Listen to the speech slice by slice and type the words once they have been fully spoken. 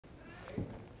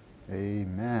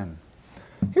Amen.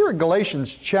 Here at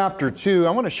Galatians chapter 2,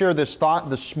 I want to share this thought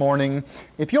this morning.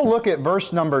 If you'll look at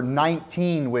verse number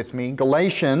 19 with me,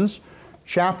 Galatians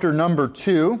chapter number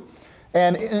 2.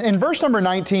 And in verse number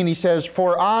 19 he says,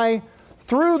 "For I,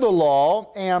 through the law,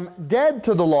 am dead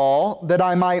to the law, that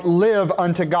I might live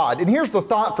unto God." And here's the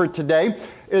thought for today,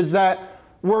 is that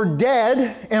we're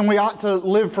dead and we ought to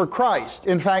live for Christ.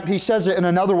 In fact, he says it in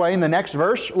another way in the next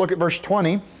verse. Look at verse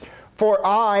 20. "For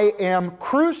I am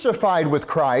crucified with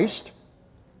Christ,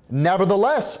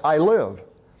 nevertheless I live.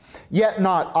 Yet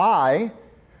not I,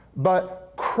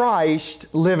 but Christ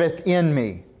liveth in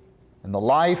me. And the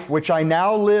life which I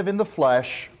now live in the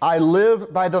flesh, I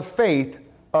live by the faith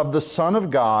of the Son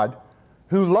of God,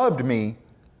 who loved me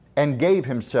and gave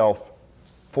Himself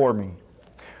for me."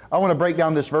 I want to break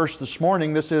down this verse this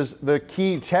morning. This is the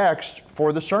key text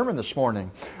for the sermon this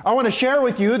morning. I want to share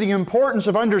with you the importance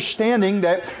of understanding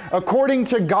that according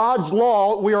to God's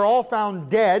law, we are all found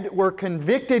dead. We're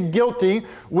convicted guilty.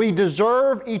 We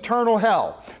deserve eternal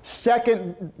hell.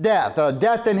 Second death,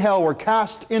 death in hell. We're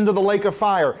cast into the lake of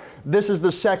fire. This is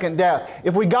the second death.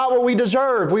 If we got what we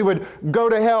deserved, we would go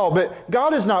to hell. But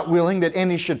God is not willing that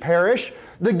any should perish.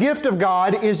 The gift of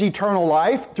God is eternal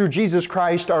life through Jesus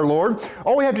Christ our Lord.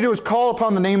 All we have to do is call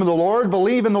upon the name of the Lord,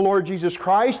 believe in the Lord Jesus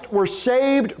Christ. We're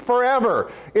saved forever.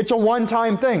 It's a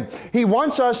one-time thing. He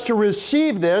wants us to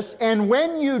receive this, and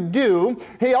when you do,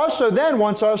 He also then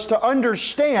wants us to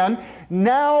understand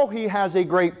now He has a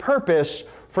great purpose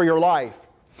for your life.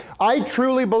 I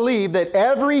truly believe that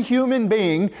every human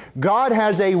being, God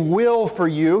has a will for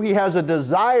you. He has a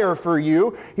desire for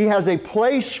you. He has a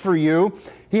place for you.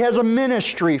 He has a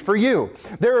ministry for you.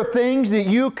 There are things that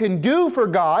you can do for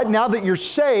God now that you're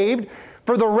saved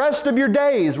for the rest of your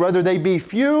days, whether they be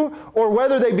few or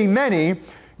whether they be many.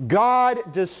 God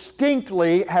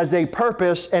distinctly has a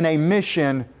purpose and a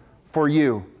mission for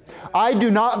you. I do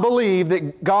not believe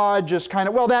that God just kind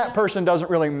of, well, that person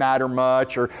doesn't really matter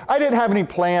much, or I didn't have any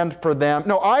planned for them.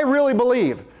 No, I really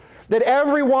believe that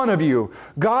every one of you,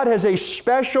 God has a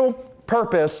special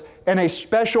purpose and a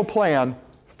special plan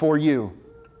for you.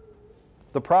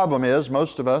 The problem is,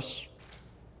 most of us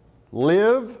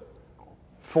live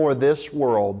for this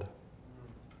world.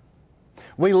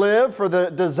 We live for the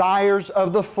desires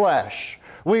of the flesh.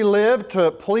 We live to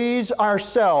please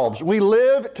ourselves. We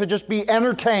live to just be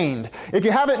entertained. If you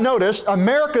haven't noticed,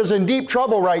 America's in deep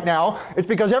trouble right now. It's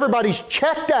because everybody's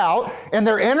checked out and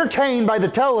they're entertained by the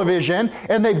television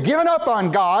and they've given up on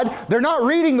God. They're not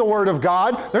reading the Word of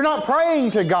God. They're not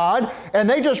praying to God, and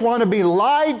they just want to be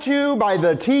lied to by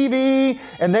the TV,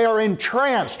 and they are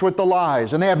entranced with the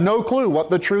lies, and they have no clue what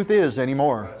the truth is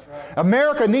anymore.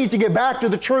 America needs to get back to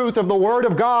the truth of the Word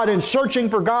of God and searching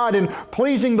for God and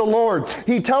pleasing the Lord.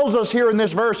 He tells us here in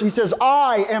this verse, he says,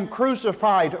 "I am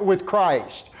crucified with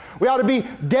Christ." We ought to be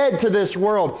dead to this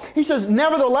world. He says,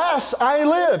 "Nevertheless, I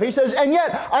live." He says, "And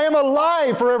yet I am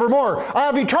alive forevermore. I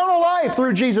have eternal life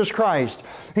through Jesus Christ."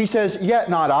 He says, "Yet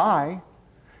not I."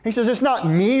 He says, it's not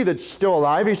me that's still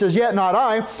alive. He says, "Yet not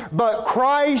I, but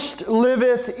Christ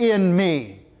liveth in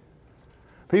me."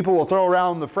 People will throw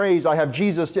around the phrase, "I have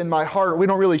Jesus in my heart." We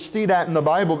don't really see that in the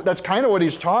Bible, but that's kind of what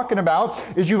he's talking about,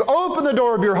 is you've opened the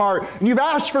door of your heart and you've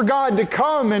asked for God to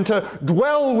come and to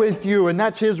dwell with you, and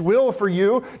that's His will for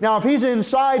you. Now, if He's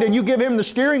inside and you give Him the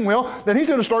steering wheel, then He's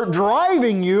going to start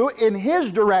driving you in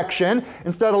His direction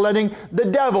instead of letting the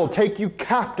devil take you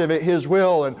captive at his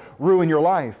will and ruin your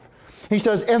life. He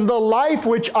says, "And the life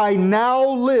which I now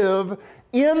live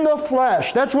in the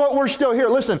flesh." That's what we're still here.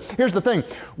 Listen, here's the thing.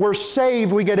 We're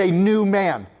saved, we get a new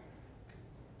man.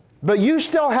 But you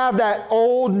still have that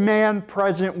old man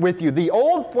present with you. The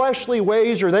old fleshly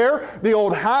ways are there. The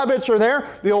old habits are there.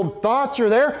 The old thoughts are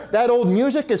there. That old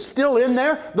music is still in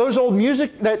there. Those old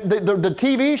music, the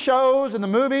TV shows and the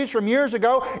movies from years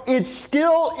ago, it's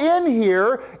still in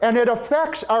here, and it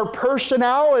affects our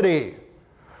personality.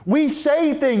 We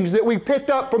say things that we picked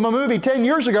up from a movie 10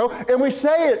 years ago, and we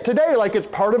say it today like it's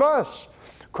part of us.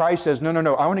 Christ says, no,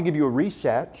 I want to give you a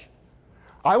reset.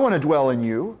 I want to dwell in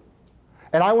you,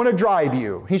 and I want to drive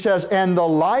you. He says, "And the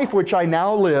life which I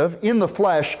now live in the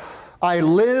flesh, I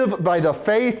live by the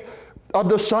faith of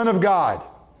the Son of God."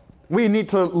 We need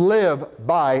to live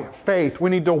by faith. We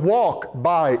need to walk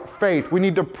by faith. We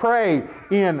need to pray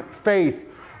in faith.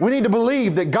 We need to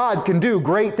believe that God can do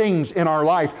great things in our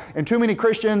life. And too many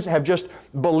Christians have just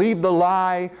believed the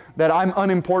lie that I'm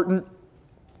unimportant.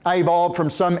 I evolved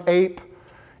from some ape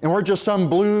And we're just some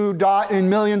blue dot in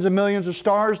millions and millions of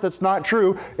stars. That's not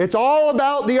true. It's all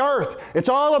about the earth. It's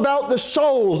all about the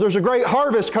souls. There's a great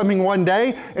harvest coming one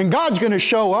day, and God's going to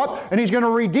show up, and He's going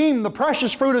to redeem the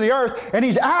precious fruit of the earth, and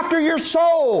He's after your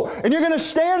soul. And you're going to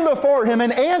stand before Him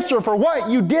and answer for what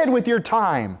you did with your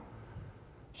time.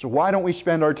 So why don't we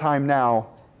spend our time now?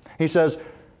 He says,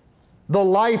 the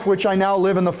life which I now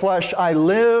live in the flesh, I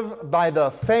live by the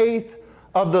faith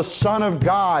of the Son of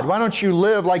God. Why don't you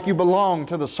live like you belong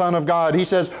to the Son of God? He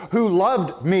says, who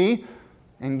loved me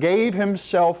and gave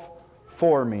Himself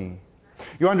for me.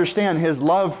 You understand, His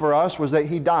love for us was that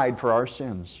He died for our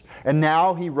sins. And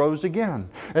now He rose again.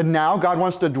 And now God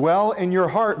wants to dwell in your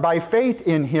heart by faith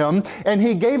in Him. And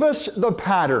He gave us the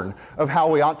pattern of how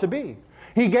we ought to be.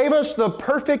 He gave us the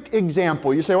perfect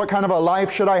example. You say, what kind of a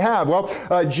life should I have?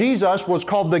 Well, Jesus was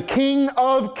called the King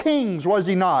of Kings, was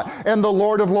He not? And the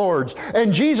Lord of Lords.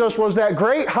 And Jesus was that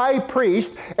great high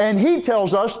priest, and He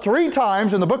tells us 3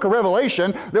 times in the book of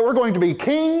Revelation that we're going to be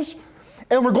kings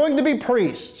and we're going to be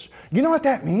priests. You know what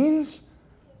that means?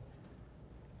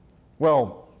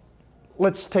 Well,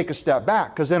 let's take a step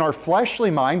back, because in our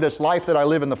fleshly mind, this life that I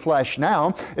live in the flesh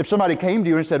now, if somebody came to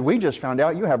you and said, we just found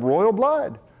out you have royal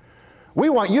blood. We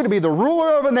want you to be the ruler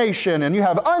of a nation, and you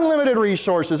have unlimited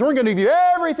resources. We're going to give you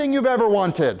everything you've ever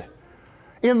wanted.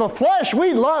 In the flesh,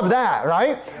 we love that,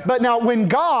 right? But now when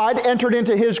God entered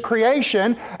into His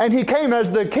creation, and He came as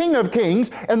the King of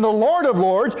Kings and the Lord of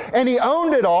Lords, and He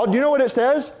owned it all, do you know what it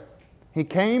says? He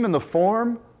came in the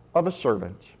form of a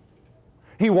servant.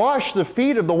 He washed the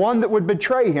feet of the one that would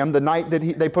betray Him the night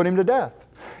that they put Him to death.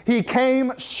 He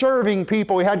came serving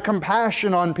people. He had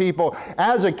compassion on people.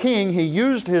 As a king, He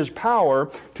used His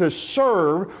power to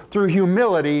serve through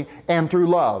humility and through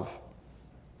love.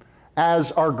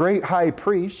 As our great high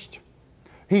priest,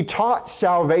 He taught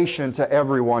salvation to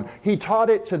everyone. He taught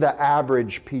it to the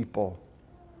average people.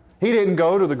 He didn't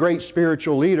go to the great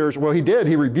spiritual leaders. Well, He did.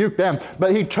 He rebuked them.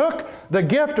 But He took the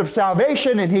gift of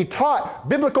salvation and He taught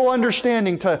biblical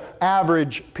understanding to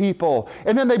average people.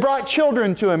 And then they brought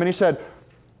children to Him, and He said,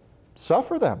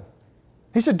 suffer them.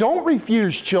 He said, don't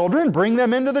refuse children. Bring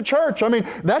them into the church. I mean,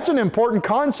 that's an important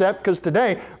concept, because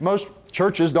today most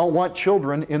churches don't want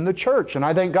children in the church. And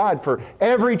I thank God for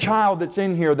every child that's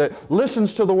in here that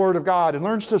listens to the Word of God and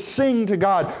learns to sing to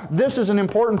God. This is an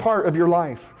important part of your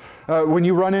life. When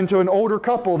you run into an older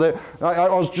couple that, I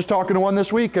was just talking to one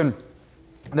this week, and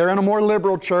they're in a more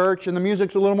liberal church, and the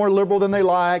music's a little more liberal than they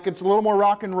like. It's a little more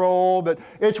rock and roll, but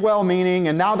it's well-meaning.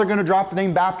 And now they're going to drop the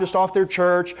name Baptist off their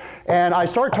church. And I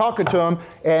start talking to them,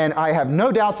 and I have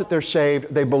no doubt that they're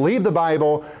saved. They believe the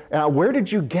Bible. Where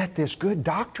did you get this good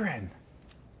doctrine?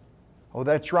 Oh,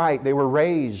 that's right. They were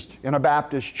raised in a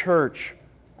Baptist church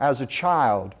as a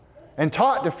child and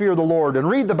taught to fear the Lord and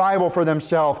read the Bible for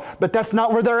themselves. But that's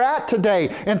not where they're at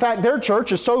today. In fact, their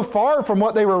church is so far from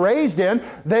what they were raised in,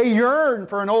 they yearn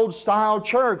for an old-style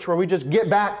church where we just get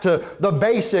back to the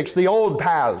basics, the old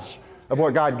paths of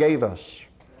what God gave us.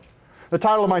 The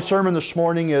title of my sermon this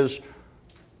morning is,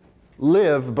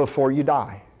 Live Before You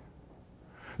Die.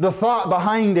 The thought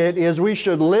behind it is we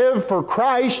should live for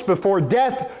Christ before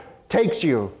death takes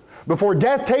you. Before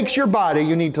death takes your body,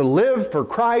 you need to live for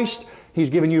Christ. He's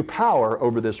given you power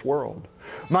over this world.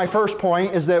 My first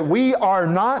point is that we are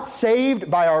not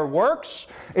saved by our works.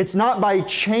 It's not by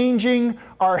changing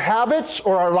our habits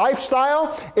or our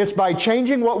lifestyle. It's by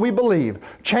changing what we believe,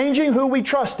 changing who we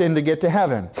trust in to get to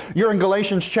heaven. You're in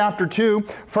Galatians chapter 2.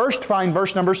 First, find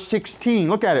verse number 16.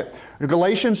 Look at it. In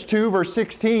Galatians 2, verse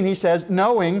 16, he says,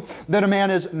 knowing that a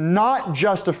man is not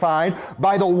justified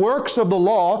by the works of the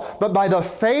law, but by the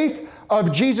faith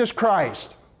of Jesus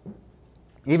Christ.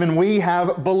 Even we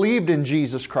have believed in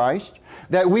Jesus Christ,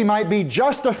 that we might be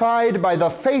justified by the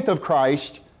faith of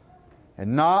Christ,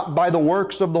 and not by the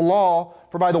works of the law.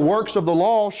 For by the works of the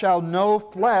law shall no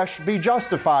flesh be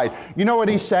justified. You know what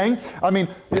he's saying? I mean,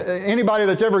 anybody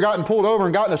that's ever gotten pulled over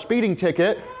and gotten a speeding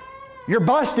ticket, you're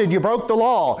busted, you broke the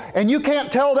law. And you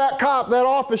can't tell that cop, that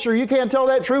officer, you can't tell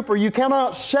that trooper, you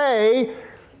cannot say,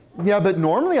 yeah, but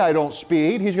normally I don't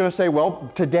speed. He's going to say,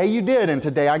 well, today you did, and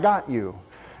today I got you.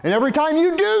 And every time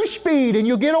you do speed and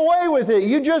you get away with it,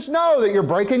 you just know that you're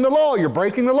breaking the law. You're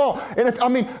breaking the law.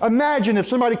 And imagine if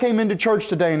somebody came into church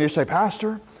today and they say,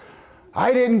 Pastor,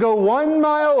 I didn't go 1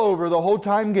 mile over the whole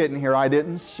time getting here. I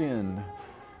didn't sin.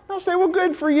 I'll say, well,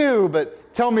 good for you,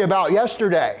 but tell me about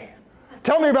yesterday.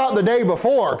 Tell me about the day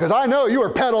before, because I know you were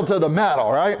pedal to the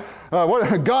metal, right?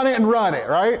 Gun it and run it,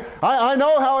 right? I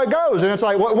know how it goes. And it's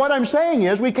like, what I'm saying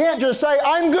is, we can't just say,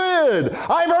 I'm good.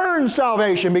 I've earned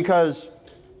salvation, because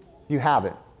you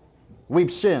haven't. We've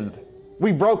sinned.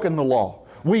 We've broken the law.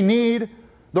 We need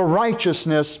the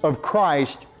righteousness of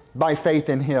Christ by faith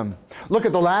in Him. Look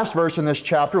at the last verse in this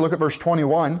chapter. Look at verse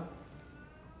 21.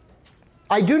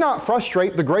 I do not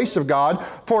frustrate the grace of God,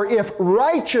 for if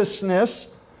righteousness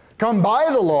come by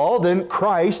the law, then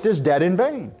Christ is dead in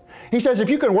vain. He says, if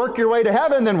you can work your way to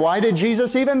heaven, then why did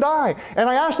Jesus even die? And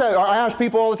I ask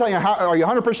people all the time, are you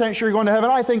 100% sure you're going to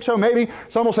heaven? I think so, maybe.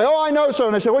 Some will say, oh, I know so.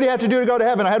 And I say, what do you have to do to go to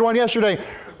heaven? I had one yesterday.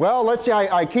 Well, let's say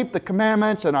I keep the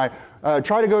commandments, and I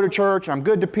try to go to church, and I'm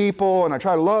good to people, and I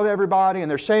try to love everybody,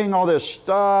 and they're saying all this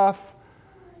stuff.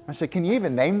 I say, can you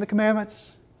even name the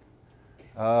commandments?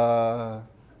 Well,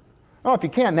 if you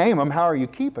can't name them, how are you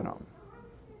keeping them?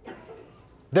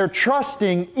 They're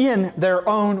trusting in their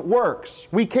own works.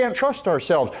 We can't trust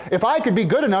ourselves. If I could be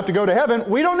good enough to go to heaven,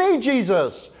 we don't need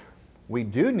Jesus. We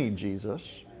do need Jesus.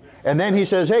 And then He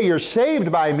says, hey, you're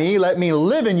saved by me. Let me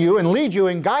live in you and lead you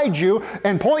and guide you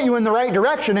and point you in the right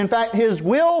direction. In fact, His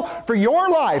will for your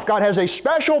life, God has a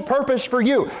special purpose for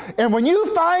you. And when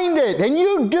you find it and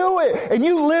you do it and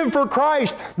you live for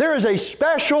Christ, there is a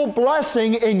special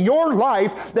blessing in your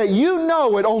life that you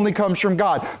know it only comes from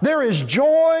God. There is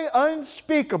joy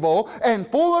unspeakable and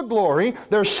full of glory.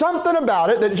 There's something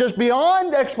about it that's just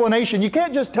beyond explanation. You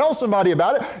can't just tell somebody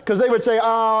about it because they would say,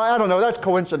 oh, I don't know, that's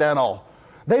coincidental.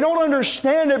 They don't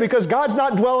understand it because God's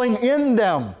not dwelling in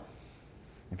them.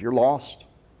 If you're lost,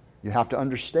 you have to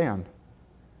understand.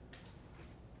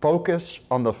 Focus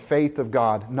on the faith of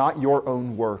God, not your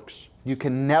own works. You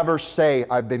can never say,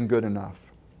 I've been good enough.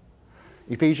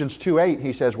 Ephesians 2:8,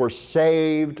 he says, we're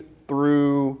saved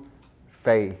through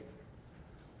faith.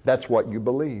 That's what you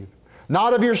believe.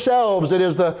 Not of yourselves, it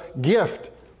is the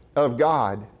gift of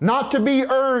God. Not to be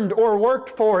earned or worked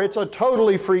for, it's a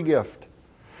totally free gift.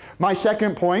 My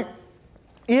second point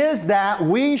is that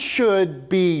we should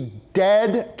be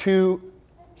dead to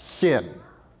sin.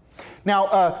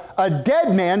 Now, a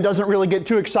dead man doesn't really get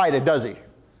too excited, does he?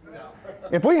 No.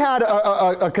 If we had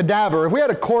a cadaver, if we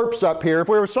had a corpse up here, if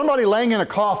there was somebody laying in a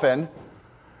coffin,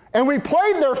 and we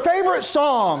played their favorite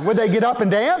song, would they get up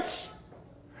and dance?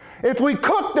 If we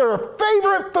cooked their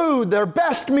favorite food, their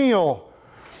best meal,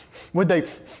 would they,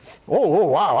 oh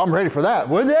wow, I'm ready for that,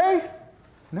 would they?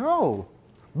 No.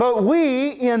 But we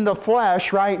in the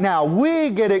flesh right now, we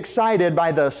get excited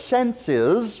by the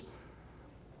senses,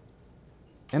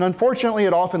 and unfortunately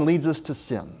it often leads us to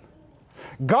sin.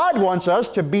 God wants us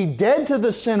to be dead to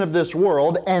the sin of this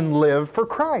world and live for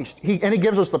Christ. And He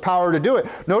gives us the power to do it.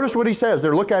 Notice what He says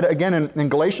there. Look at it again in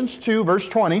Galatians 2, verse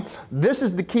 20. This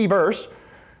is the key verse.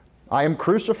 I am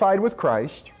crucified with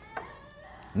Christ.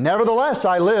 Nevertheless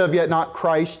I live, yet not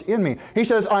Christ in me. He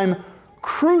says, I'm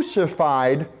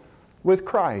crucified with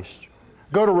Christ.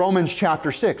 Go to Romans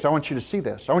chapter 6. I want you to see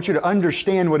this. I want you to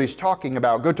understand what he's talking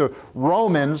about. Go to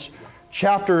Romans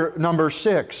chapter number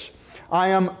 6. I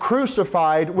am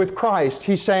crucified with Christ.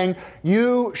 He's saying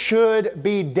you should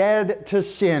be dead to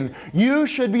sin. You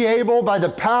should be able, by the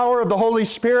power of the Holy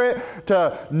Spirit,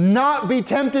 to not be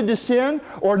tempted to sin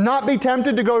or not be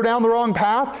tempted to go down the wrong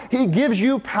path. He gives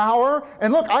you power.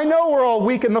 And look, I know we're all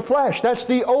weak in the flesh. That's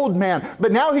the old man.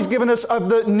 But now He's given us of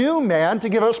the new man to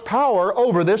give us power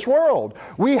over this world.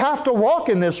 We have to walk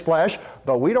in this flesh,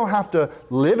 but we don't have to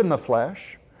live in the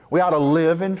flesh. We ought to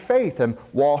live in faith and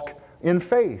walk in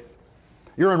faith.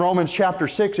 You're in Romans chapter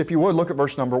 6, if you would, look at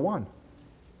verse number 1.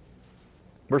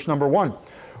 Verse number 1.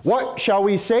 What shall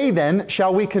we say then?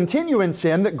 Shall we continue in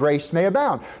sin that grace may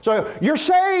abound? So you're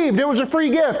saved. It was a free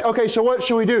gift. Okay, so what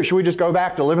should we do? Should we just go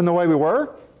back to living the way we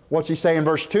were? What's he say in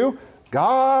verse 2?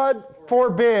 God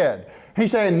forbid.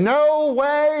 He's saying, no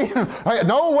way,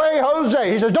 no way,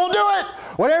 Jose. He says, don't do it.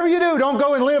 Whatever you do, don't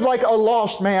go and live like a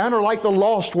lost man or like the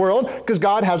lost world, because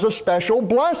God has a special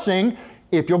blessing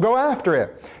if you'll go after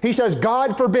it. He says,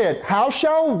 God forbid, how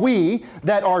shall we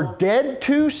that are dead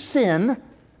to sin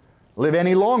live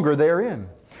any longer therein?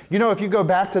 You know, if you go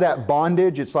back to that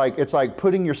bondage, it's like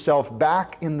putting yourself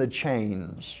back in the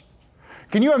chains.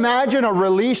 Can you imagine a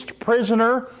released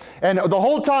prisoner, and the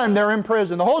whole time they're in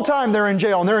prison, the whole time they're in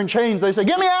jail, and they're in chains, they say,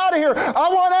 get me out of here, I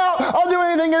want out, I'll do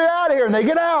anything to get out of here. And they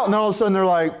get out, and all of a sudden they're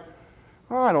like,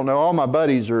 oh, I don't know, all my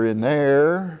buddies are in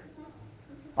there.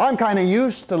 I'm kind of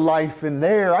used to life in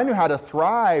there. I knew how to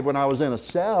thrive when I was in a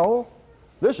cell.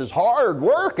 This is hard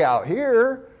work out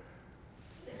here.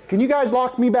 Can you guys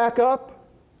lock me back up?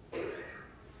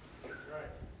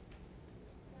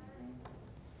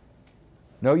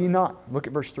 Know ye not. Look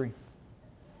at verse 3.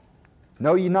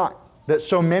 Know ye not that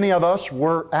so many of us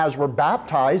as were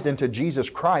baptized into Jesus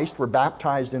Christ, were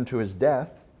baptized into His death.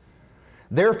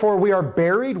 Therefore we are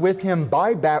buried with Him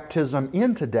by baptism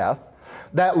into death,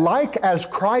 that like as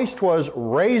Christ was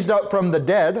raised up from the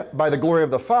dead by the glory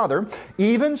of the Father,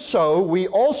 even so we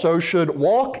also should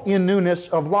walk in newness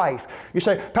of life. You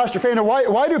say, Pastor Fana,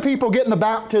 why do people get in the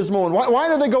baptismal and why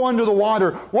do they go under the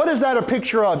water? What is that a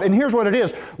picture of? And here's what it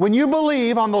is. When you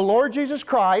believe on the Lord Jesus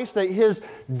Christ, that His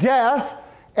death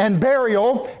and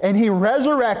burial, and He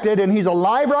resurrected, and He's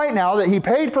alive right now, that He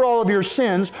paid for all of your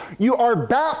sins, you are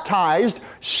baptized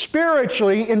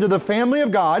spiritually into the family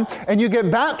of God, and you get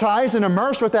baptized and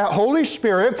immersed with that Holy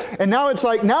Spirit, and now it's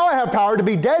like, now I have power to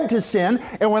be dead to sin,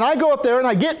 and when I go up there and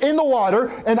I get in the water,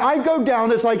 and I go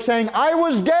down, it's like saying, I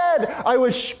was dead, I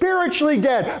was spiritually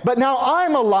dead, but now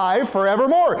I'm alive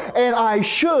forevermore, and I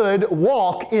should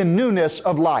walk in newness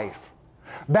of life.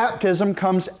 Baptism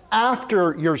comes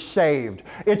after you're saved.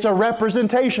 It's a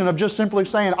representation of just simply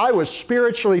saying, I was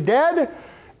spiritually dead,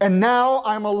 and now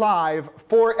I'm alive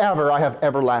forever. I have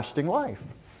everlasting life.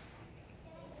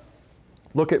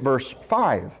 Look at verse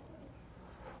 5.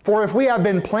 For if we have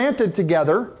been planted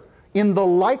together in the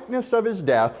likeness of His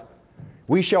death,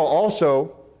 we shall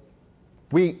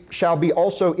be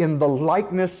also in the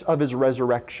likeness of His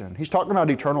resurrection. He's talking about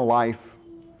eternal life.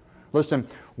 Listen,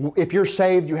 if you're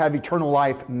saved, you have eternal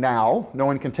life now. No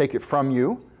one can take it from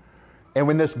you. And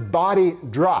when this body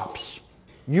drops,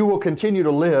 you will continue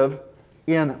to live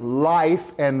in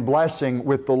life and blessing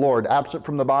with the Lord. Absent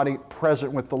from the body,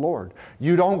 present with the Lord.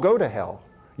 You don't go to hell.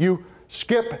 You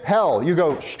skip hell. You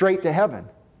go straight to heaven.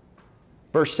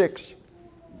 Verse 6.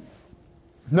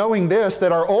 Knowing this,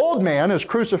 that our old man is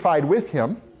crucified with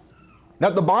Him,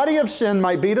 that the body of sin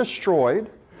might be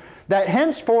destroyed, that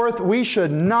henceforth we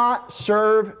should not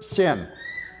serve sin.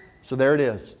 So there it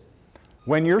is.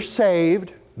 When you're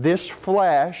saved, this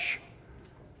flesh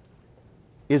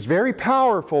is very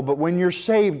powerful, but when you're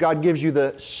saved, God gives you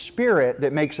the Spirit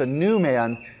that makes a new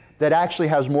man that actually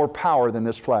has more power than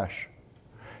this flesh.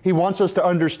 He wants us to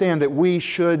understand that we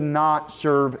should not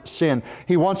serve sin.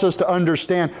 He wants us to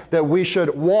understand that we should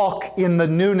walk in the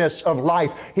newness of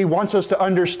life. He wants us to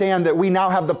understand that we now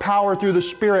have the power through the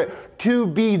Spirit to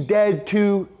be dead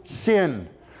to sin.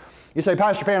 You say,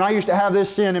 Pastor Fan, I used to have this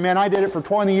sin, and man, I did it for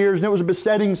 20 years, and it was a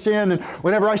besetting sin, and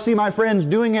whenever I see my friends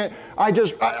doing it, I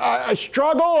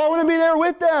struggle. I want to be there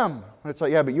with them. It's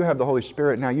like, yeah, but you have the Holy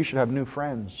Spirit now. You should have new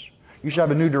friends. You should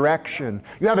have a new direction.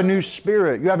 You have a new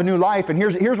spirit. You have a new life. And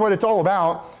here's what it's all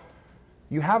about.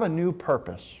 You have a new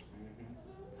purpose.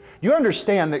 You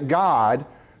understand that God,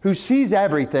 who sees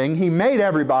everything, He made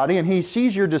everybody, and He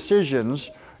sees your decisions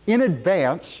in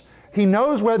advance. He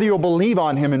knows whether you'll believe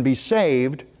on Him and be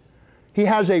saved. He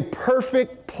has a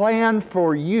perfect plan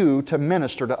for you to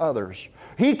minister to others.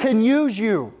 He can use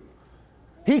you.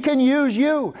 He can use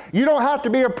you. You don't have to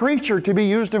be a preacher to be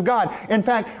used of God. In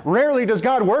fact, rarely does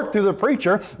God work through the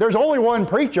preacher. There's only one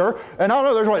preacher, and I don't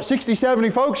know, there's what, 60, 70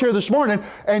 folks here this morning,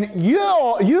 and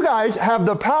you guys have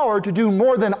the power to do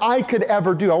more than I could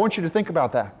ever do. I want you to think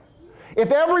about that. If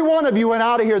every one of you went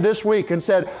out of here this week and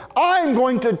said, I'm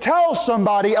going to tell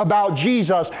somebody about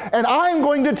Jesus, and I'm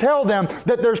going to tell them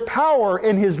that there's power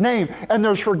in His name, and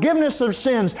there's forgiveness of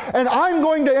sins, and I'm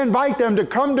going to invite them to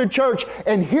come to church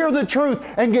and hear the truth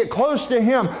and get close to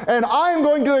Him, and I'm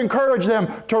going to encourage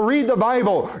them to read the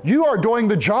Bible, you are doing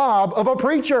the job of a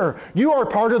preacher. You are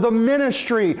part of the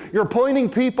ministry. You're pointing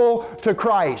people to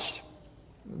Christ.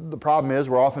 The problem is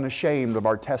we're often ashamed of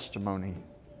our testimony,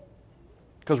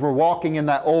 because we're walking in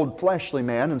that old fleshly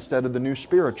man instead of the new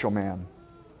spiritual man.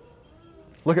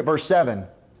 Look at verse 7.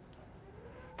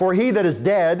 For he that is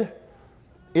dead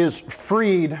is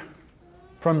freed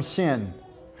from sin.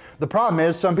 The problem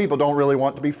is some people don't really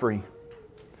want to be free.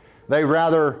 They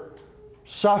rather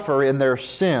suffer in their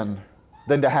sin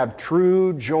than to have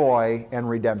true joy and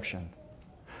redemption.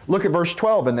 Look at verse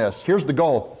 12 in this. Here's the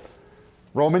goal.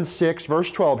 Romans 6, verse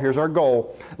 12, here's our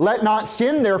goal. Let not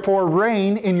sin therefore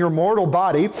reign in your mortal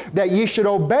body, that ye should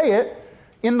obey it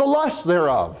in the lust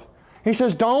thereof. He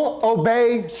says, don't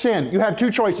obey sin. You have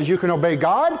two choices. You can obey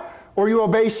God or you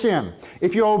obey sin.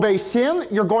 If you obey sin,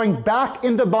 you're going back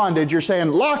into bondage. You're saying,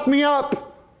 lock me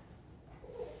up.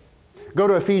 Go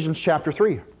to Ephesians chapter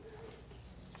 3.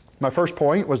 My first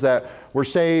point was that we're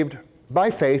saved by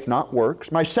faith, not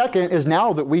works. My second is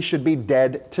now that we should be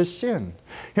dead to sin.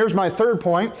 Here's my third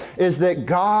point, is that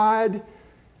God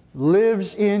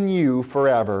lives in you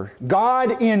forever.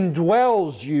 God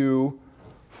indwells you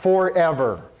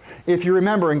forever. If you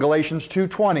remember in Galatians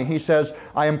 2:20, he says,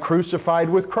 I am crucified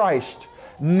with Christ.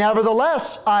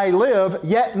 Nevertheless I live,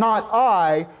 yet not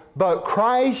I, but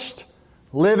Christ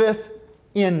liveth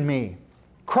in me.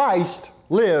 Christ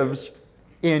lives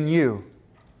in you.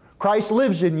 Christ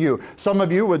lives in you. Some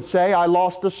of you would say, I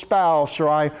lost a spouse, or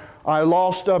I I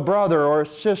lost a brother or a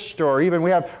sister, or even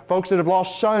we have folks that have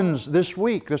lost sons this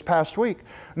past week.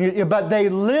 But they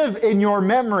live in your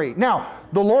memory. Now,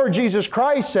 the Lord Jesus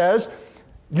Christ says,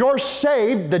 you're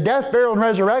saved, the death, burial, and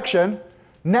resurrection.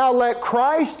 Now let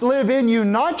Christ live in you,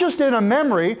 not just in a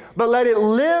memory, but let it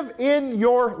live in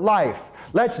your life.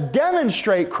 Let's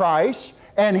demonstrate Christ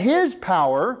and His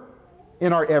power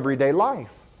in our everyday life.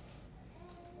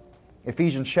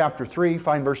 Ephesians chapter 3,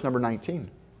 find verse number 19.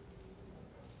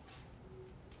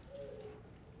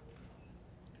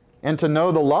 And to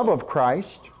know the love of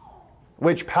Christ,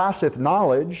 which passeth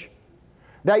knowledge,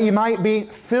 that ye might be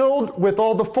filled with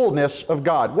all the fullness of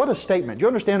God. What a statement. Do you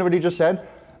understand what he just said?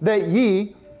 That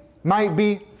ye might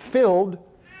be filled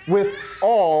with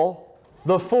all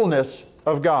the fullness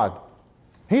of God.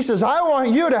 He says, I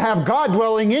want you to have God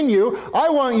dwelling in you. I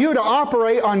want you to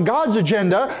operate on God's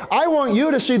agenda. I want you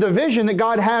to see the vision that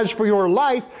God has for your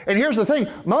life. And here's the thing,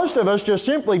 most of us just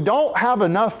simply don't have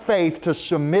enough faith to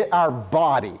submit our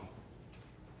body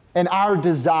and our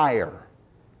desire.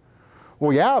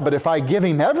 Well, yeah, but if I give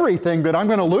Him everything, then I'm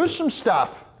going to lose some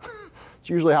stuff. It's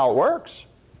usually how it works.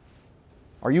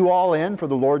 Are you all in for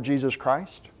the Lord Jesus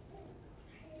Christ?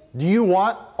 Do you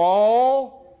want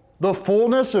all the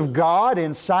fullness of God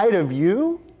inside of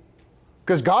you?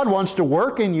 Because God wants to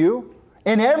work in you,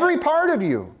 in every part of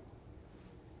you.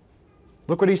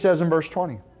 Look what He says in verse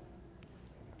 20.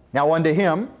 Now unto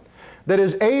Him that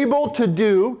is able to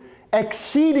do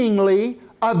exceedingly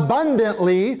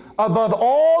abundantly above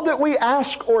all that we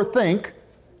ask or think.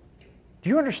 Do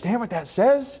you understand what that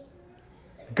says?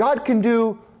 God can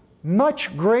do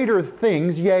much greater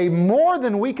things, yea, more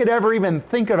than we could ever even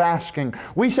think of asking.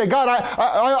 We say, God,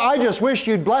 I just wish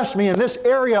You'd bless me in this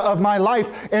area of my life,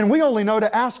 and we only know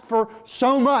to ask for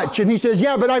so much. And He says,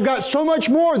 yeah, but I've got so much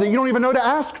more that you don't even know to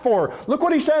ask for. Look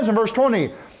what He says in verse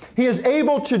 20. He is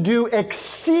able to do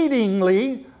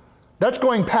exceedingly, that's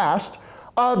going past,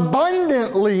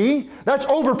 abundantly, that's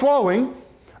overflowing,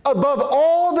 above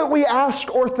all that we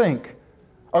ask or think,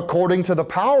 according to the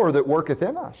power that worketh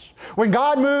in us. When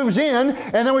God moves in,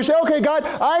 and then we say, okay, God,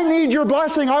 I need Your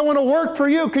blessing. I want to work for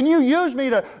You. Can You use me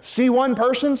to see one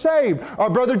person saved?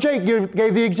 Brother Jake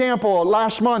gave the example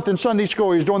last month in Sunday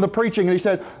school. He was doing the preaching, and he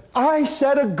said, I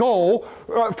set a goal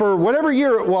for whatever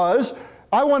year it was.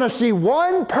 I want to see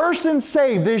one person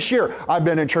saved this year. I've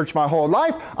been in church my whole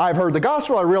life. I've heard the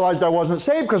gospel. I realized I wasn't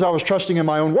saved because I was trusting in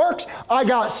my own works. I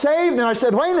got saved and I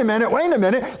said, wait a minute.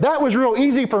 That was real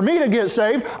easy for me to get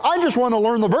saved. I just want to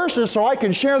learn the verses so I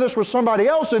can share this with somebody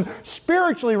else and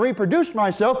spiritually reproduce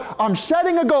myself. I'm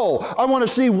setting a goal. I want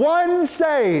to see one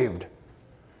saved.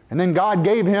 And then God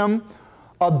gave him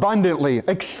abundantly,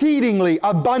 exceedingly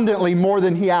abundantly more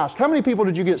than he asked. How many people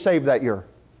did you get saved that year?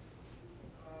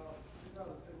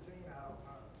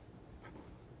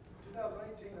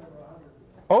 2018,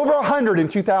 over 100 in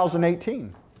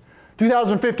 2018.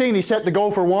 2015, he set the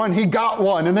goal for one. He got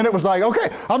one. And then it was like, okay,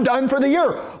 I'm done for the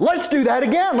year. Let's do that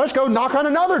again. Let's go knock on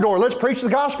another door. Let's preach the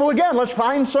gospel again. Let's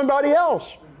find somebody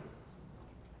else.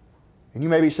 And you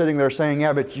may be sitting there saying,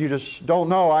 yeah, but you just don't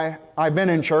know. I've been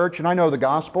in church and I know the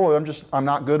gospel. I'm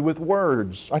not good with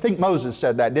words. I think Moses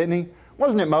said that, didn't he?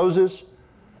 Wasn't it Moses?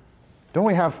 Don't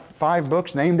we have 5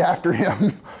 books named after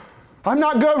him? I'm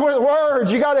not good with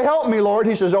words. You got to help me, Lord.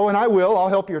 He says, oh, and I will. I'll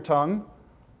help your tongue.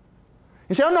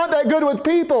 You say, I'm not that good with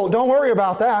people. Don't worry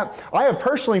about that. I have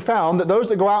personally found that those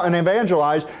that go out and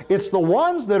evangelize, it's the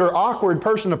ones that are awkward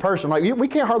person to person. Like, we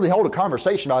can't hardly hold a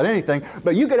conversation about anything,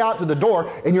 but you get out to the door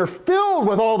and you're filled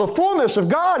with all the fullness of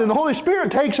God and the Holy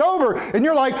Spirit takes over. And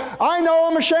you're like, I know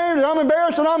I'm ashamed and I'm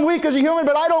embarrassed and I'm weak as a human,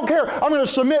 but I don't care. I'm going to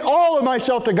submit all of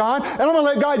myself to God and I'm going to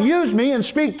let God use me and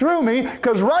speak through me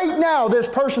because right now this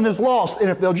person is lost. And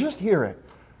if they'll just hear it,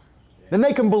 then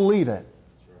they can believe it.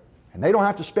 And they don't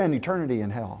have to spend eternity in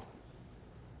hell.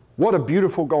 What a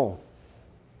beautiful goal.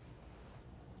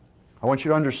 I want you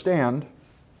to understand,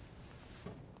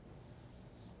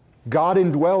 God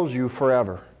indwells you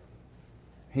forever.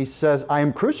 He says, I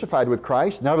am crucified with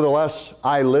Christ, nevertheless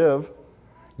I live.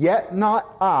 Yet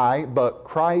not I, but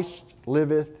Christ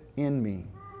liveth in me.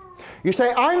 You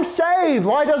say, I'm saved.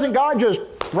 Why doesn't God just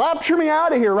rapture me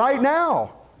out of here right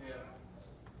now? Yeah.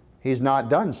 He's not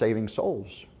done saving souls.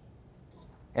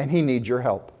 And He needs your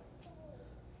help.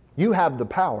 You have the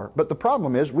power, but the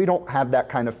problem is we don't have that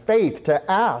kind of faith to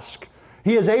ask.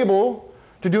 He is able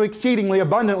to do exceedingly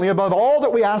abundantly above all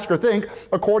that we ask or think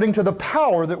according to the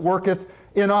power that worketh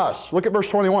in us. Look at verse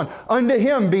 21. Unto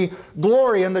Him be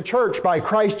glory in the church by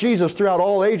Christ Jesus throughout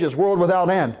all ages, world without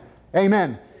end.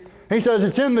 Amen. He says,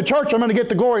 it's in the church I'm going to get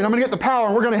the glory, and I'm going to get the power,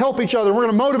 and we're going to help each other, and we're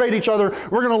going to motivate each other,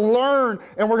 we're going to learn,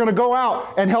 and we're going to go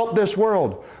out and help this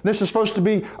world. This is supposed to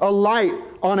be a light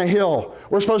on a hill.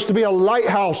 We're supposed to be a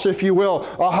lighthouse, if you will,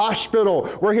 a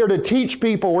hospital. We're here to teach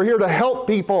people. We're here to help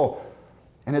people.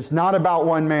 And it's not about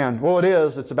one man. Well, it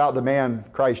is. It's about the man,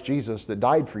 Christ Jesus, that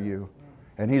died for you,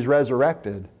 and He's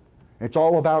resurrected. It's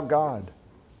all about God.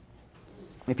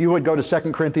 If you would go to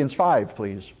 2 Corinthians 5,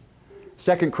 please.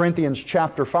 2 Corinthians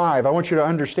chapter 5, I want you to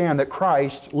understand that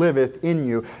Christ liveth in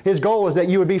you. His goal is that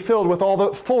you would be filled with all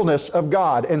the fullness of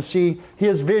God and see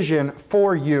His vision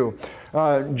for you.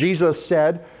 Jesus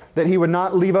said that He would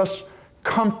not leave us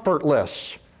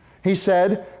comfortless. He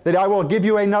said that I will give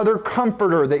you another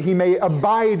comforter that He may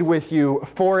abide with you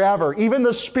forever. Even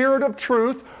the Spirit of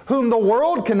truth, whom the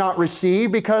world cannot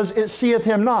receive because it seeth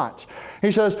Him not.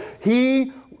 He says,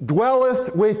 He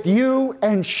dwelleth with you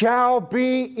and shall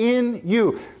be in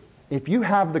you. If you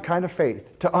have the kind of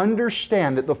faith to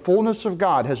understand that the fullness of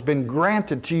God has been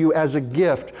granted to you as a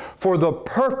gift for the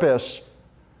purpose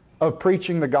of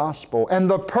preaching the gospel and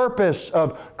the purpose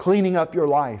of cleaning up your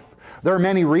life. There are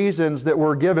many reasons that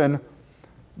we're given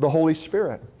the Holy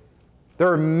Spirit.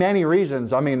 There are many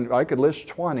reasons. I mean, I could list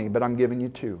 20, but I'm giving you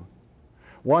 2.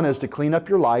 One is to clean up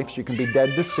your life so you can be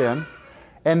dead to sin,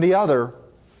 and the other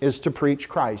is to preach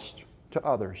Christ to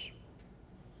others.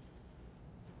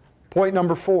 Point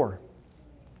number 4.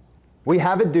 We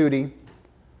have a duty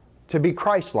to be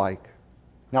Christ-like.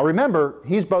 Now remember,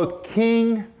 He's both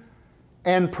king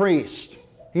and priest.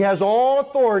 He has all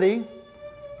authority,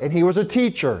 and He was a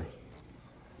teacher.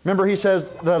 Remember, He says,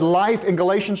 the life, in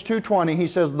Galatians 2:20, He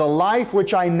says, the life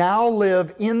which I now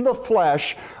live in the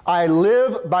flesh, I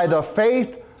live by the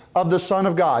faith of the Son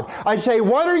of God. I say,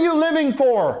 what are you living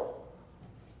for?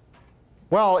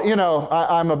 Well, you know,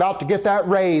 I'm about to get that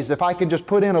raise. If I can just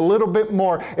put in a little bit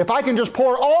more, if I can just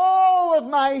pour all of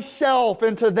myself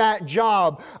into that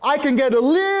job, I can get a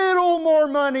little more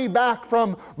money back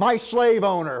from my slave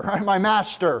owner, my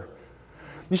master.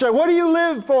 You say, what do you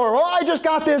live for? Well, I just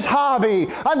got this hobby.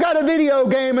 I've got a video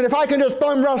game, and if I can just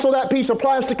thumb wrestle that piece of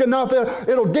plastic enough,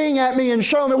 it'll ding at me and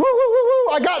show me, woo, woo, woo,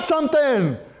 woo, I got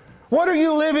something. What are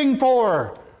you living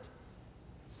for?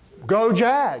 Go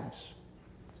Jags.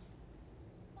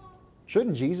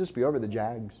 Shouldn't Jesus be over the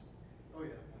Jags? Oh,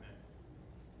 yeah.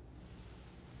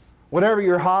 Whatever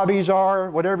your hobbies are,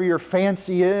 whatever your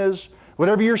fancy is,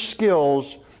 whatever your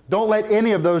skills, don't let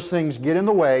any of those things get in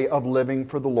the way of living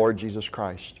for the Lord Jesus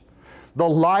Christ. The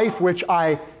life which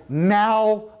I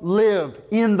now live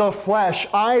in the flesh,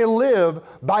 I live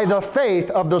by the faith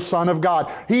of the Son of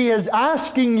God. He is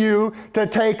asking you to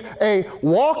take a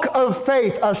walk of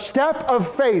faith, a step of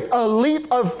faith, a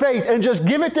leap of faith, and just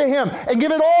give it to Him, and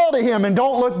give it all to Him, and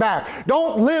don't look back.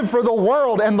 Don't live for the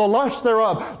world and the lust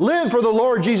thereof. Live for the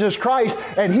Lord Jesus Christ,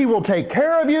 and He will take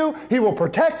care of you, He will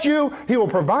protect you, He will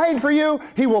provide for you,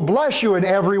 He will bless you in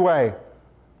every way.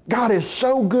 God is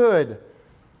so good,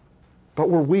 but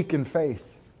we're weak in faith.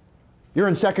 You're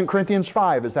in 2 Corinthians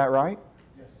 5, is that right?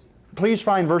 Yes. Please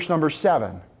find verse number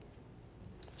 7.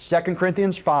 2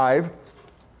 Corinthians 5,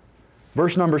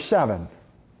 verse number 7.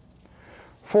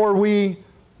 For we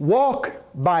walk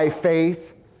by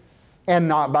faith and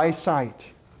not by sight.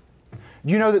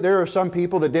 Do you know that there are some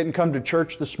people that didn't come to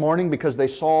church this morning because they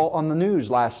saw on the news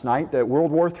last night that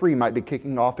World War III might be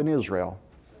kicking off in Israel?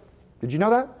 Did you know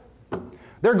that?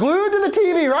 They're glued to the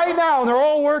TV right now, and they're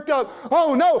all worked up.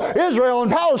 Oh no, Israel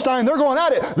and Palestine, they're going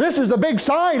at it. This is the big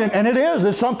sign, and it is.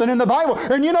 There's something in the Bible.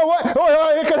 And you know what?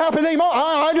 Oh, it could happen anymore.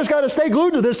 I just got to stay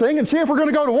glued to this thing and see if we're going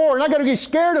to go to war. And I got to be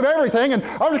scared of everything. And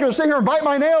I'm just going to sit here and bite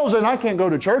my nails, and I can't go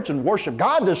to church and worship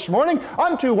God this morning.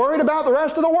 I'm too worried about the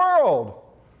rest of the world.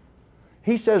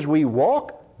 He says we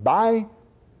walk by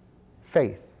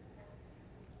faith,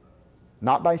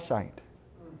 not by sight.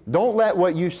 Don't let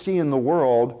what you see in the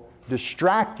world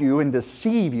distract you and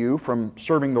deceive you from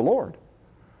serving the Lord.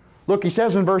 Look, he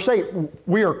says in verse 8,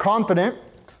 we are confident,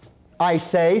 I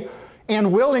say,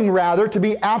 and willing rather to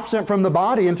be absent from the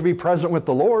body and to be present with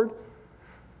the Lord.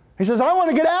 He says, I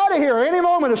want to get out of here any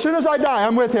moment. As soon as I die,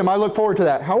 I'm with Him. I look forward to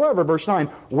that. However, verse 9,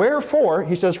 wherefore,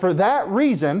 he says, for that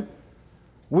reason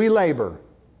we labor,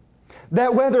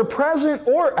 that whether present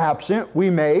or absent, we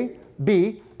may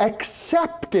be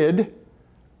accepted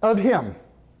of Him.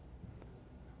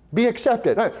 Be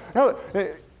accepted. Now,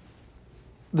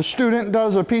 the student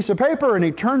does a piece of paper and he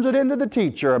turns it into the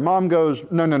teacher. And mom goes,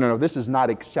 no, this is not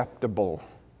acceptable.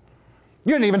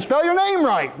 You didn't even spell your name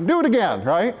right. Do it again,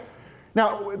 right?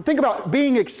 Now, think about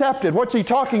being accepted. What's he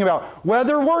talking about?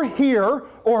 Whether we're here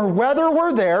or whether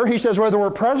we're there, he says whether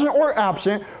we're present or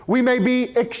absent, we may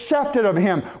be accepted of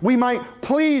Him. We might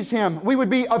please Him. We would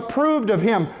be approved of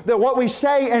Him. That what we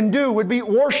say and do would be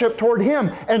worship toward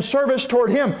Him and service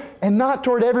toward Him and not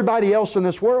toward everybody else in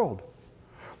this world.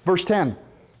 Verse 10,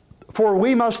 for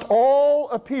we must all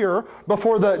appear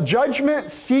before the judgment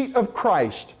seat of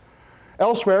Christ.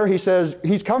 Elsewhere, he says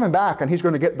He's coming back and He's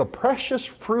going to get the precious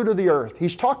fruit of the earth.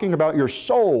 He's talking about your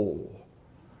soul.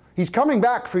 He's coming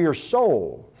back for your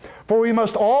soul. For we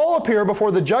must all appear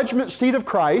before the judgment seat of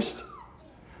Christ,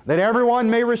 that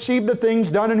everyone may receive the things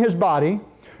done in his body,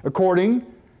 according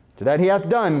to that he hath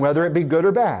done, whether it be good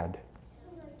or bad.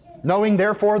 Knowing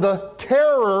therefore the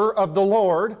terror of the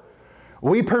Lord,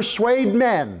 we persuade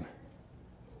men.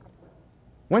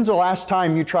 When's the last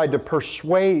time you tried to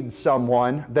persuade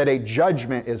someone that a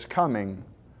judgment is coming?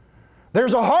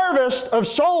 There's a harvest of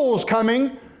souls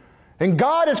coming, and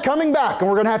God is coming back, and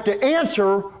we're going to have to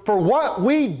answer for what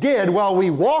we did while we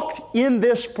walked in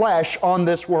this flesh on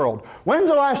this world. When's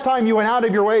the last time you went out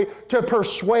of your way to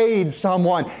persuade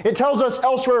someone? It tells us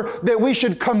elsewhere that we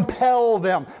should compel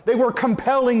them. They were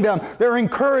compelling them. They're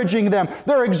encouraging them.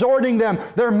 They're exhorting them.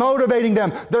 They're motivating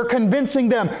them. They're convincing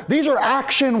them. These are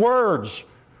action words.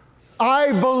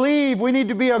 I believe we need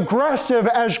to be aggressive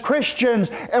as Christians,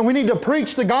 and we need to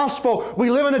preach the gospel. We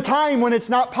live in a time when it's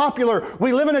not popular.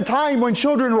 We live in a time when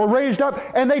children were raised up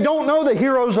and they don't know the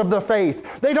heroes of the faith.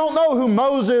 They don't know who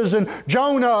Moses and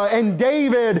Jonah and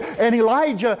David and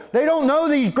Elijah. They don't know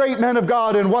these great men of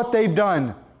God and what they've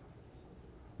done.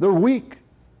 They're weak.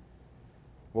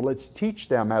 Well, let's teach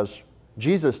them as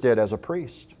Jesus did as a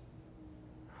priest.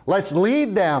 Let's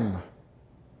lead them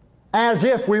as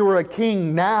if we were a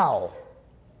king now.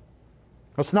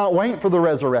 Let's not wait for the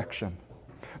resurrection.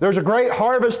 There's a great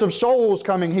harvest of souls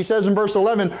coming. He says in verse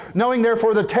 11, knowing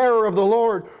therefore the terror of the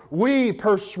Lord, we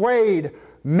persuade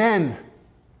men.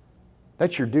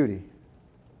 That's your duty.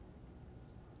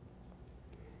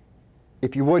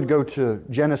 If you would, go to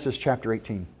Genesis chapter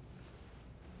 18.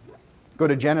 Go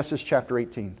to Genesis chapter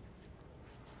 18.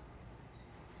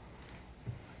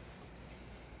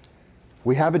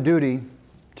 We have a duty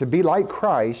to be like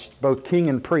Christ, both king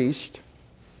and priest.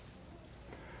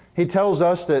 He tells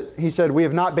us that, he said, we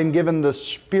have not been given the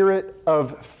spirit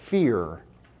of fear,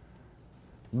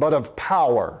 but of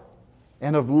power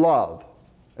and of love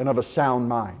and of a sound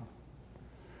mind.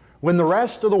 When the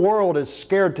rest of the world is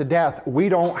scared to death, we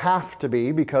don't have to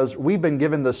be, because we've been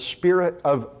given the spirit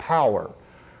of power.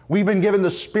 We've been given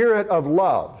the spirit of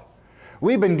love.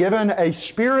 We've been given a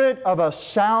spirit of a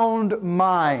sound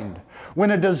mind.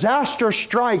 When a disaster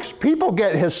strikes, people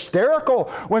get hysterical.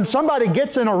 When somebody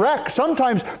gets in a wreck,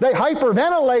 sometimes they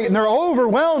hyperventilate and they're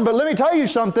overwhelmed. But let me tell you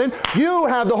something. You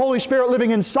have the Holy Spirit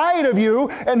living inside of you,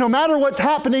 and no matter what's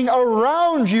happening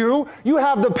around you, you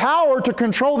have the power to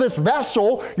control this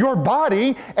vessel, your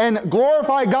body, and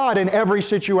glorify God in every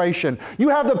situation. You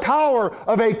have the power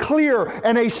of a clear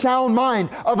and a sound mind,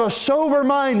 of a sober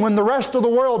mind when the rest of the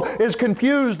world is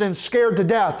confused and scared to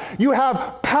death. You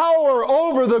have power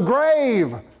over the grave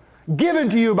given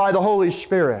to you by the Holy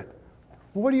Spirit.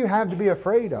 What do you have to be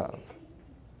afraid of?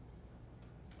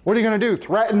 What are you going to do?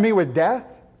 Threaten me with death?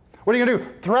 What are you going to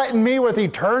do? Threaten me with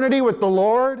eternity with the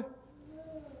Lord?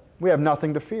 We have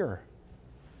nothing to fear.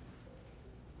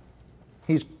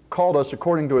 He's called us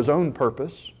according to His own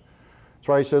purpose. That's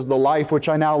why He says, the life which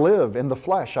I now live in the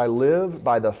flesh, I live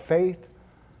by the faith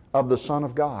of the Son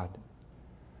of God.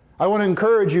 I want to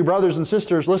encourage you, brothers and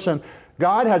sisters, listen,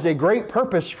 God has a great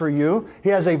purpose for you. He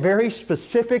has a very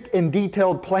specific and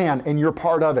detailed plan, and you're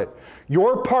part of it.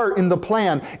 Your part in the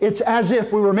plan, it's as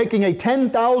if we were making a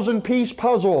 10,000-piece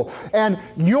puzzle, and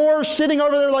you're sitting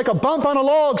over there like a bump on a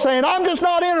log saying, I'm just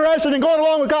not interested in going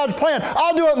along with God's plan.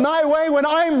 I'll do it my way when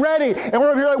I'm ready. And we're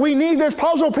over here like, we need this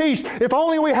puzzle piece. If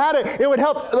only we had it, it would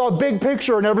help the big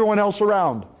picture and everyone else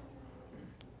around.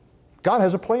 God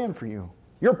has a plan for you.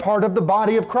 You're part of the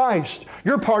body of Christ.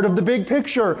 You're part of the big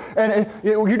picture. And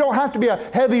you don't have to be a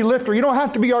heavy lifter. You don't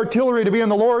have to be artillery to be in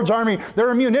the Lord's army. There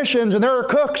are munitions and there are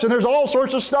cooks and there's all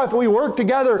sorts of stuff. We work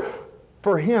together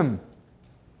for Him.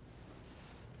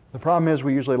 The problem is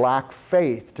we usually lack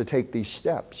faith to take these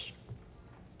steps.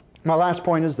 My last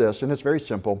point is this, and it's very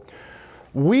simple.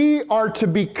 We are to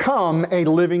become a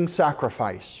living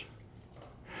sacrifice.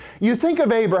 You think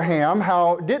of Abraham,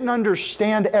 how didn't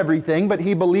understand everything, but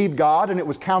he believed God, and it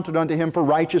was counted unto him for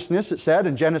righteousness, it said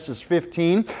in Genesis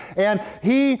 15. And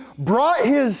he brought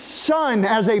his son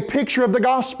as a picture of the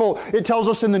gospel. It tells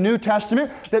us in the New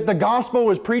Testament that the gospel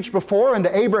was preached before unto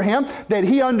Abraham, that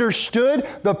he understood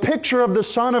the picture of the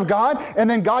Son of God, and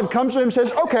then God comes to him and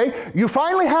says, okay, you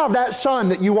finally have that son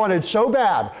that you wanted so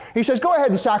bad. He says, go ahead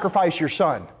and sacrifice your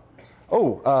son.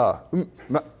 Oh,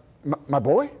 my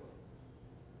boy?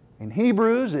 In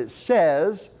Hebrews, it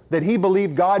says that he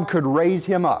believed God could raise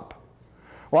him up.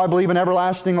 Well, I believe in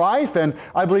everlasting life, and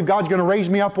I believe God's going to raise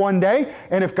me up one day.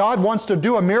 And if God wants to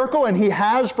do a miracle, and He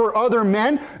has for other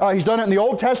men, He's done it in the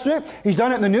Old Testament, He's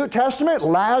done it in the New Testament,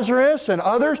 Lazarus and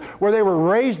others, where they were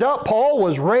raised up. Paul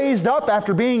was raised up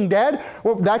after being dead.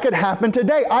 Well, that could happen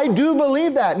today. I do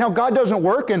believe that. Now, God doesn't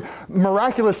work in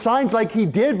miraculous signs like He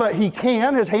did, but He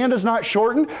can. His hand is not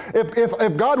shortened.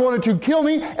 If God wanted to kill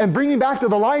me and bring me back to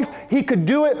the life, He could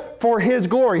do it for His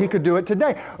glory. He could do it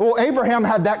today. Well, Abraham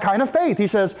had that kind of faith. He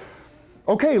says,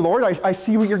 okay, Lord, I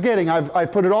see what you're getting.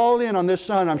 I've put it all in on this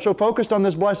son. I'm so focused on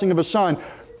this blessing of a son.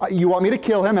 You want me to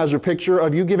kill him as a picture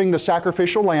of you giving the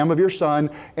sacrificial lamb of your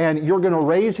son, and you're going to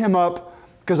raise him up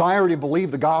because I already believe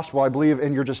the gospel, I believe,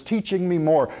 and you're just teaching me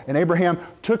more. And Abraham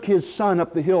took his son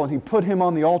up the hill and he put him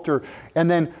on the altar, and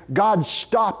then God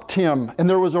stopped him, and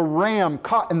there was a ram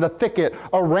caught in the thicket.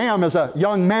 A ram is a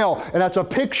young male, and that's a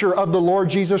picture of the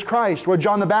Lord Jesus Christ. What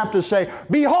John the Baptist say,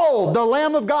 behold, the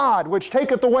Lamb of God, which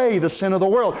taketh away the sin of the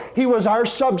world. He was our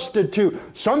substitute.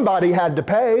 Somebody had to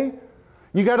pay.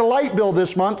 You got a light bill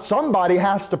this month, somebody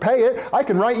has to pay it. I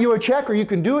can write you a check, or you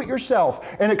can do it yourself.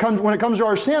 And when it comes to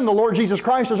our sin, the Lord Jesus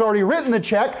Christ has already written the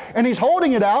check, and He's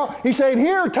holding it out. He's saying,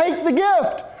 here, take the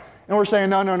gift. And we're saying,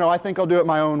 no, I think I'll do it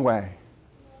my own way.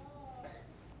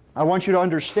 I want you to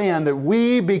understand that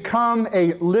we become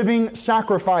a living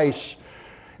sacrifice.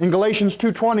 In Galatians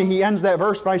 2:20, he ends that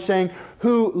verse by saying,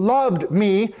 who loved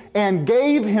me and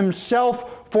gave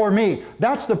Himself for me.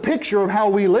 That's the picture of how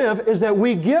we live, is that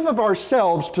we give of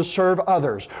ourselves to serve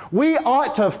others. We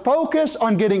ought to focus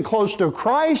on getting close to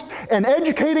Christ and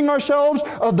educating ourselves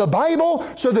of the Bible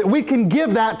so that we can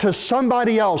give that to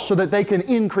somebody else so that they can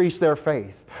increase their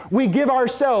faith. We give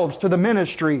ourselves to the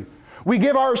ministry. We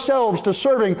give ourselves to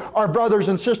serving our brothers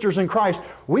and sisters in Christ.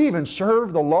 We even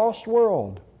serve the lost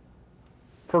world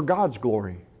for God's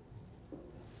glory.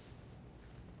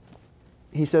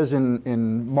 He says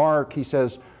in Mark, he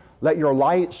says, let your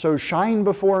light so shine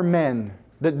before men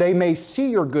that they may see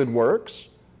your good works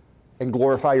and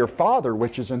glorify your Father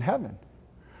which is in heaven.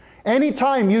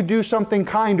 Anytime you do something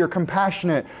kind or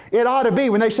compassionate, it ought to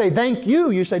be, when they say thank you,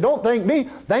 you say don't thank me,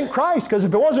 thank Christ. Because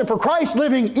if it wasn't for Christ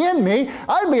living in me,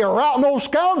 I'd be a rotten old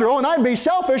scoundrel, and I'd be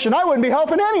selfish, and I wouldn't be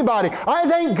helping anybody. I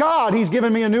thank God He's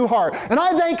given me a new heart, and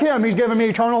I thank Him He's given me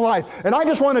eternal life. And I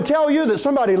just want to tell you that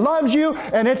somebody loves you,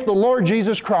 and it's the Lord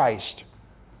Jesus Christ.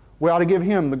 We ought to give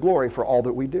Him the glory for all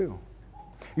that we do.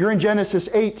 You're in Genesis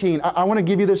 18. I want to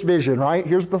give you this vision, right?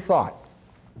 Here's the thought.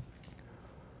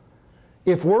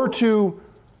 If we're to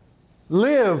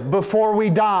live before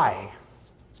we die,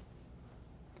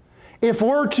 if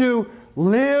we're to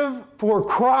live for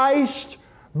Christ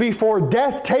before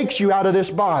death takes you out of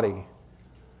this body,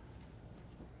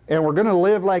 and we're going to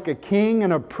live like a king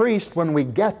and a priest when we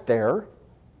get there,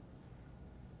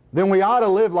 then we ought to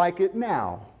live like it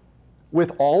now,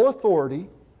 with all authority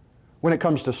when it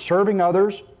comes to serving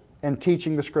others and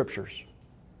teaching the Scriptures.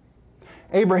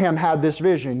 Abraham had this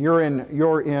vision. You're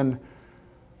in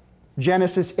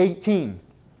Genesis 18.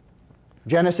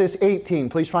 Genesis 18.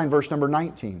 Please find verse number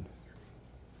 19.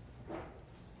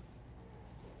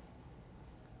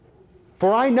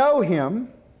 For I know him,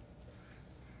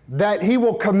 that he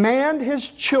will command his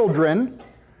children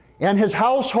and his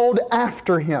household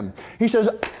after him. He says,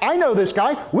 I know this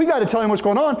guy. We got to tell him what's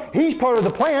going on. He's part of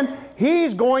the plan.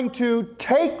 He's going to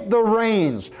take the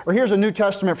reins. Or here's a New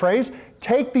Testament phrase,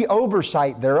 take the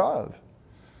oversight thereof.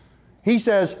 He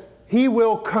says, He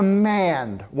will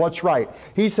command what's right.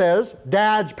 He says,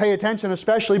 dads, pay attention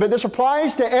especially, but this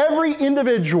applies to every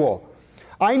individual.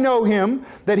 I know him,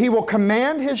 that he will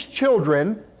command his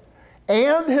children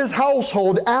and his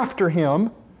household after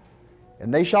him,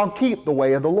 and they shall keep the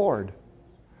way of the Lord,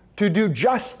 to do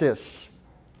justice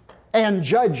and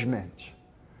judgment.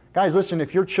 Guys, listen,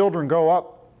 if your children grow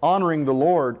up honoring the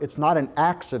Lord, it's not an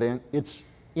accident, it's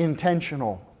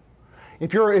intentional.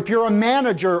 If you're a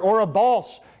manager or a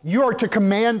boss, you are to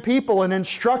command people and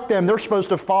instruct them. They're supposed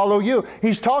to follow you.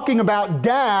 He's talking about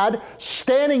dad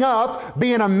standing up,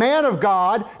 being a man of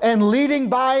God, and leading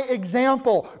by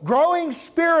example, growing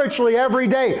spiritually every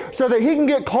day so that he can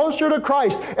get closer to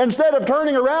Christ. Instead of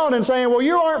turning around and saying, well,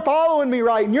 you aren't following me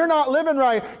right and you're not living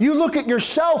right, you look at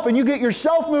yourself and you get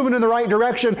yourself moving in the right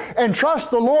direction and trust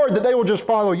the Lord that they will just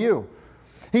follow you.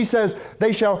 He says,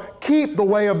 they shall keep the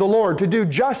way of the Lord to do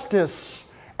justice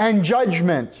and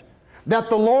judgment, that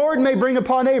the Lord may bring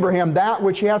upon Abraham that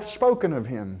which he hath spoken of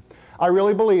him. I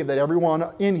really believe that everyone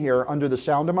in here, under the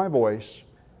sound of my voice,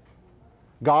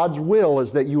 God's will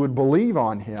is that you would believe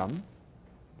on him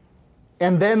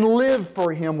and then live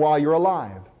for him while you're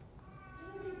alive.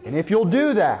 And if you'll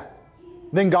do that,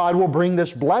 then God will bring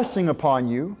this blessing upon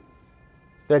you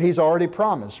that he's already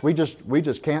promised. We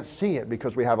just can't see it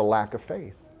because we have a lack of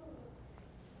faith.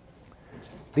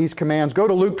 These commands, go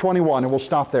to Luke 21 and we'll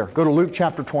stop there. Go to Luke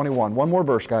chapter 21. One more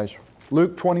verse, guys.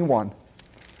 Luke 21.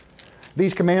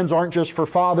 These commands aren't just for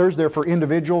fathers, they're for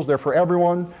individuals, they're for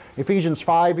everyone. Ephesians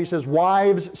 5, he says,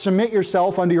 wives, submit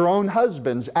yourself unto your own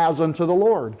husbands as unto the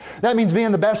Lord. That means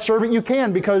being the best servant you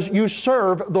can because you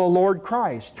serve the Lord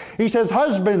Christ. He says,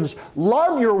 husbands,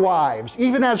 love your wives,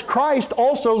 even as Christ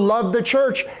also loved the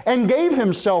church and gave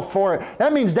himself for it.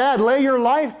 That means, Dad, lay your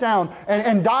life down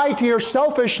and die to your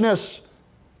selfishness.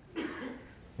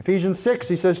 Ephesians 6,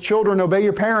 he says, children, obey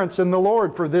your parents in the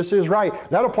Lord, for this is right.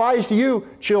 That applies to you,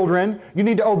 children. You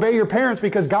need to obey your parents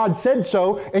because God said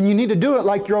so, and you need to do it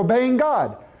like you're obeying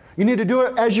God. You need to do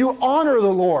it as you honor the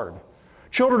Lord.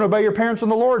 Children, obey your parents in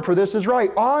the Lord, for this is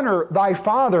right. Honor thy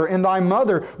father and thy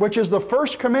mother, which is the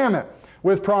first commandment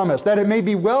with promise, that it may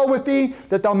be well with thee,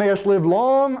 that thou mayest live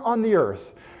long on the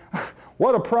earth.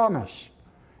 What a promise.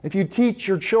 If you teach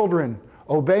your children,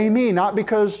 obey me, not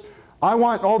because I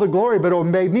want all the glory, but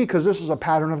obey me because this is a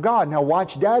pattern of God. Now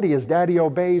watch Daddy as Daddy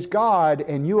obeys God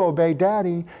and you obey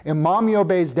Daddy and Mommy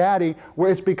obeys Daddy,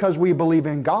 where it's because we believe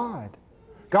in God.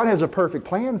 God has a perfect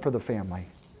plan for the family.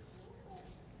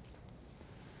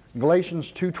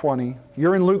 Galatians 2:20.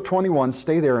 You're in Luke 21.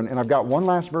 Stay there, and I've got one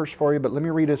last verse for you, but let me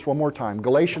read this one more time.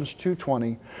 Galatians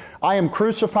 2:20. I am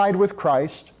crucified with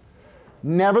Christ.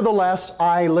 Nevertheless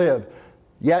I live.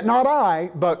 Yet not I,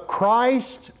 but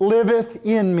Christ liveth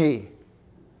in me.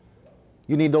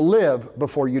 You need to live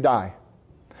before you die.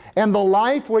 And the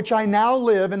life which I now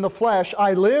live in the flesh,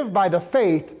 I live by the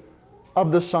faith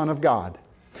of the Son of God.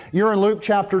 You're in Luke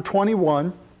chapter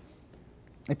 21.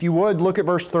 If you would, look at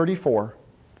verse 34.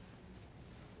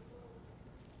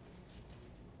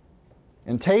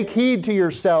 And take heed to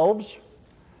yourselves,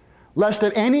 lest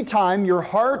at any time your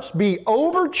hearts be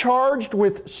overcharged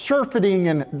with surfeiting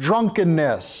and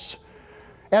drunkenness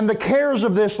and the cares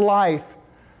of this life,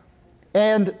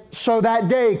 and so that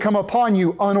day come upon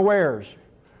you unawares.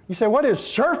 You say, what is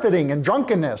surfeiting and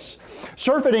drunkenness?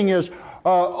 Surfeiting is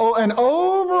an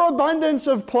overabundance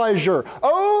of pleasure,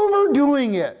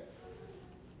 overdoing it.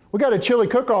 We got a chili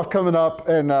cook-off coming up,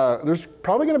 and there's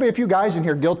probably going to be a few guys in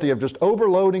here guilty of just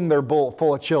overloading their bowl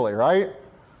full of chili, right?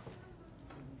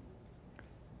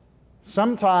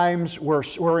 Sometimes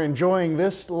we're enjoying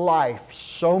this life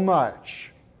so much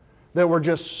that we're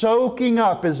just soaking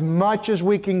up as much as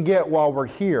we can get while we're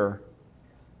here.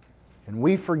 And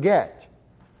we forget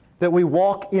that we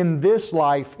walk in this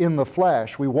life in the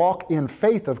flesh. We walk in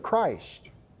faith of Christ.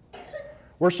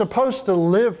 We're supposed to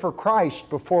live for Christ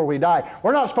before we die.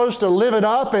 We're not supposed to live it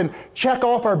up and check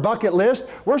off our bucket list.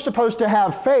 We're supposed to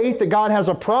have faith that God has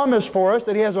a promise for us,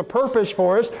 that He has a purpose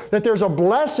for us, that there's a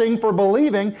blessing for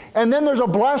believing, and then there's a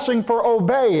blessing for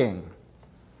obeying.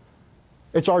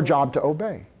 It's our job to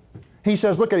obey. He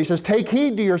says, look at it, he says, take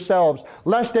heed to yourselves,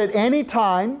 lest at any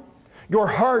time your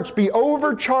hearts be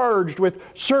overcharged with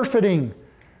surfeiting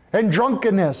and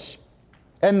drunkenness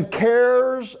and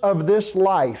cares of this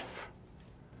life.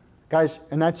 Guys,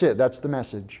 and that's it. That's the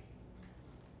message.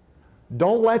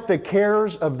 Don't let the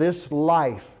cares of this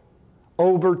life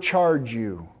overcharge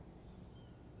you.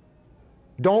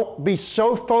 Don't be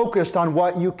so focused on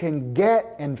what you can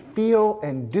get and feel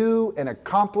and do and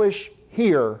accomplish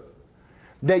here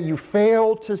that you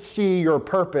fail to see your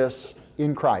purpose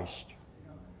in Christ.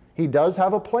 He does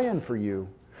have a plan for you.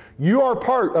 You are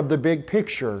part of the big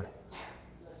picture.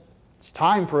 It's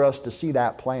time for us to see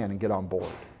that plan and get on board.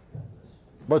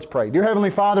 Let's pray. Dear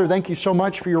Heavenly Father, thank you so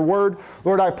much for your word.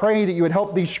 Lord, I pray that you would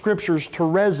help these scriptures to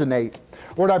resonate.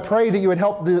 Lord, I pray that you would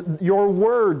help your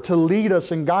word to lead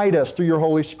us and guide us through your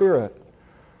Holy Spirit.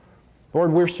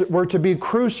 Lord, we're to be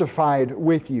crucified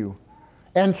with you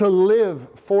and to live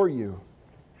for you.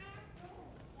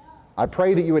 I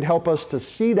pray that you would help us to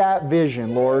see that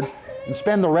vision, Lord, and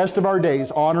spend the rest of our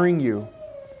days honoring You.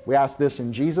 We ask this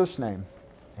in Jesus' name.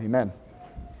 Amen.